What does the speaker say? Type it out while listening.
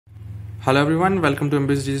Hello everyone, welcome to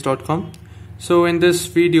mbsdisease.com. So in this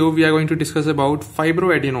video we are going to discuss about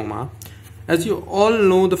fibroadenoma. As you all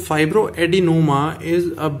know, the fibroadenoma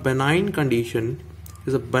is a benign condition,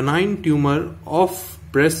 is a benign tumor of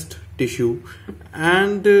breast tissue,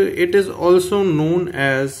 and it is also known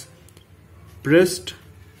as breast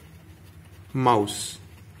mouse.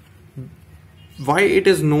 Why it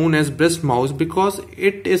is known as breast mouse? Because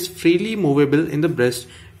it is freely movable in the breast.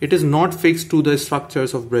 It is not fixed to the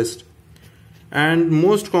structures of breast. And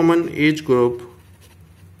most common age group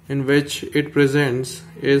in which it presents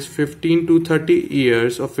is 15 to 30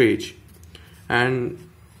 years of age, and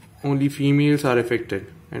only females are affected,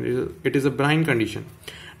 and it is a benign condition.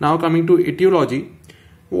 Now coming to etiology.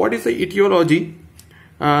 What is the etiology?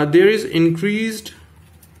 There is increased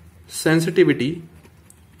sensitivity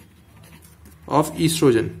of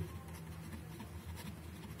estrogen.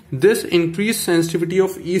 This increased sensitivity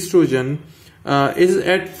of estrogen is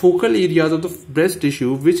at focal areas of the breast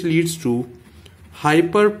tissue, which leads to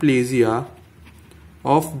hyperplasia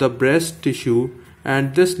of the breast tissue,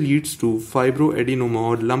 and this leads to fibroadenoma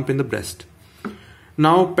or lump in the breast.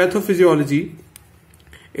 Now pathophysiology,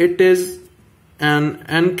 it is an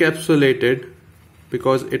encapsulated,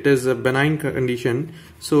 because it is a benign condition,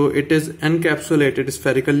 so it is encapsulated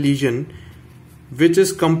spherical lesion which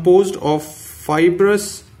is composed of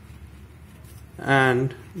fibrous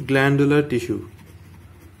and glandular tissue.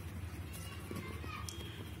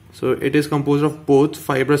 So it is composed of both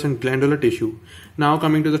fibrous and glandular tissue. Now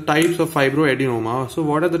coming to the types of fibroadenoma. So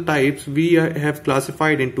what are the types? We have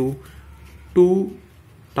classified into two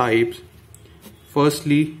types.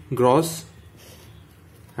 Firstly, gross,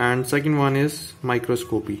 and second one is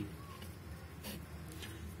microscopy.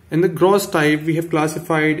 In the gross type, we have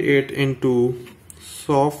classified it into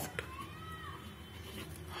soft,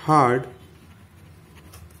 hard,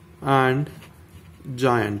 and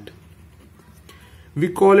giant. We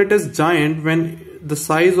call it as giant when the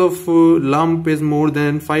size of lump is more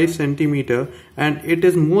than 5 cm, and it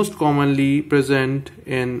is most commonly present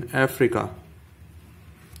in Africa.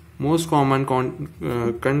 Most common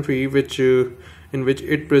country in which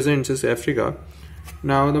it presents is Africa.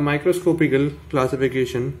 Now the microscopical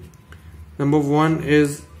classification. Number one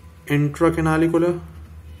is intracanalicular,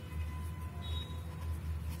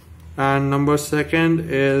 and number second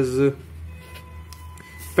is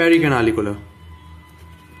pericanalicular.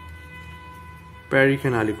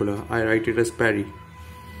 I write it as peri.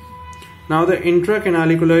 Now the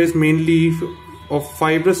intracanalicular is mainly of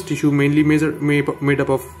fibrous tissue, mainly made up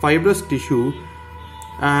of fibrous tissue,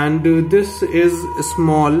 and this is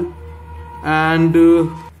small and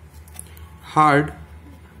hard.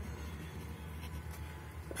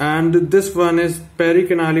 And this one is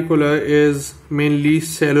pericanalicular, is mainly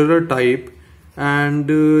cellular type, and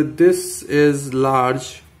this is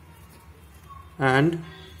large and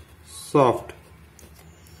soft.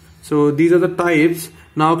 So these are the types.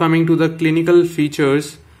 Now coming to the clinical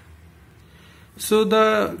features. So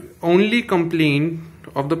the only complaint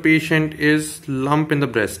of the patient is lump in the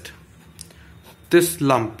breast. This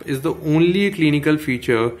lump is the only clinical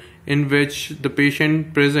feature in which the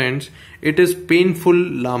patient presents. It is painful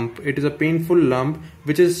lump. It is a painful lump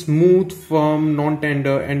which is smooth, firm,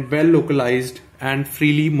 non-tender, and well localized and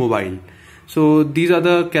freely mobile. So these are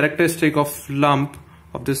the characteristic of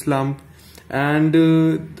this lump. And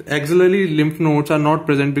axillary lymph nodes are not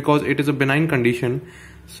present because it is a benign condition.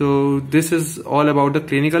 So this is all about the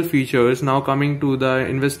clinical features. Now coming to the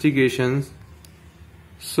investigations.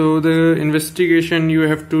 So the investigation you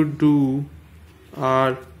have to do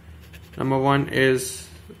are, number one is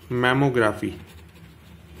mammography.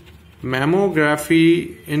 In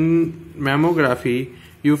mammography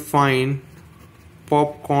you find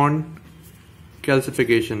popcorn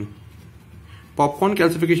calcification. Popcorn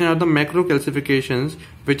calcification are the macro calcifications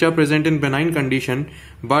which are present in benign condition,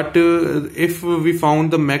 but if we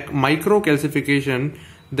found the micro calcification,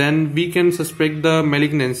 then we can suspect the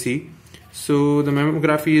malignancy. So the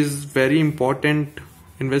mammography is very important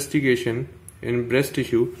investigation in breast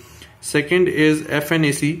tissue. Second is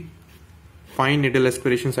FNAC, fine needle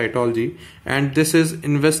aspiration cytology, and this is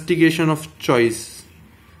investigation of choice.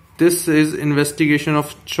 This is investigation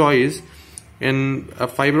of choice in a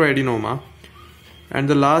fibroadenoma. And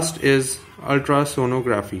the last is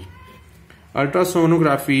ultrasonography.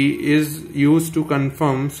 Ultrasonography is used to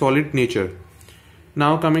confirm solid nature.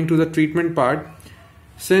 Now coming to the treatment part.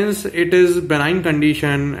 Since it is benign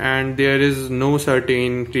condition and there is no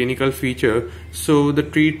certain clinical feature, so the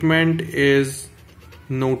treatment is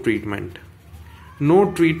no treatment.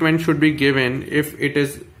 No treatment should be given if it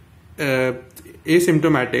is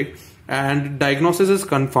asymptomatic and diagnosis is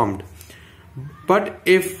confirmed. But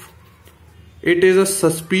if it is a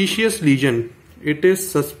suspicious lesion. It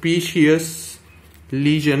is suspicious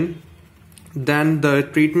lesion. Then the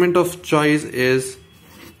treatment of choice is,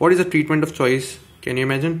 what is the treatment of choice? Can you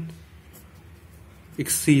imagine?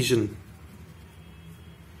 Excision.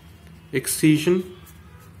 Excisional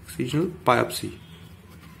biopsy.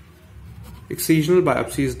 Excisional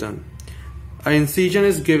biopsy is done. An incision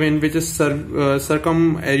is given which is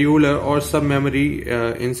circumareolar or submammary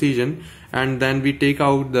incision, and then we take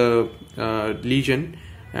out the lesion,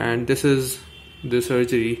 and this is the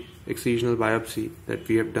surgery, excisional biopsy, that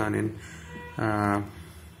we have done in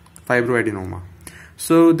fibroadenoma.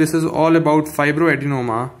 So this is all about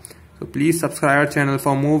fibroadenoma. So please subscribe our channel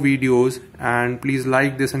for more videos, and please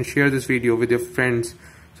like this and share this video with your friends.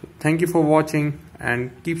 So thank you for watching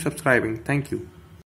and keep subscribing. Thank you.